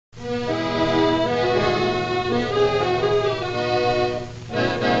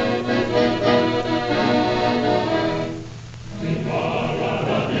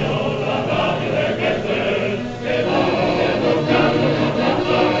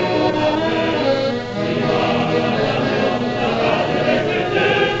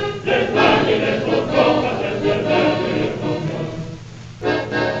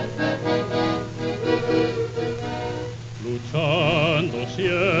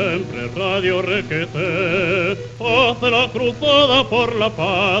siempre, Radio Requeté, hace la cruzada por la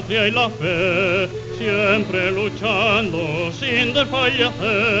patria y la fe, siempre luchando sin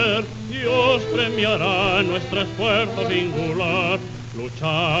desfallecer. Dios premiará nuestro esfuerzo singular,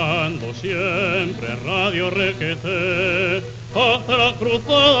 luchando siempre, Radio Requeté, hace la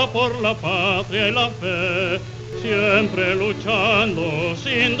cruzada por la patria y la fe, siempre luchando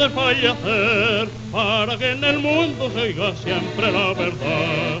sin desfallecer, para que en el mundo se oiga siempre la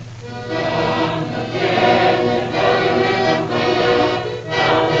verdad.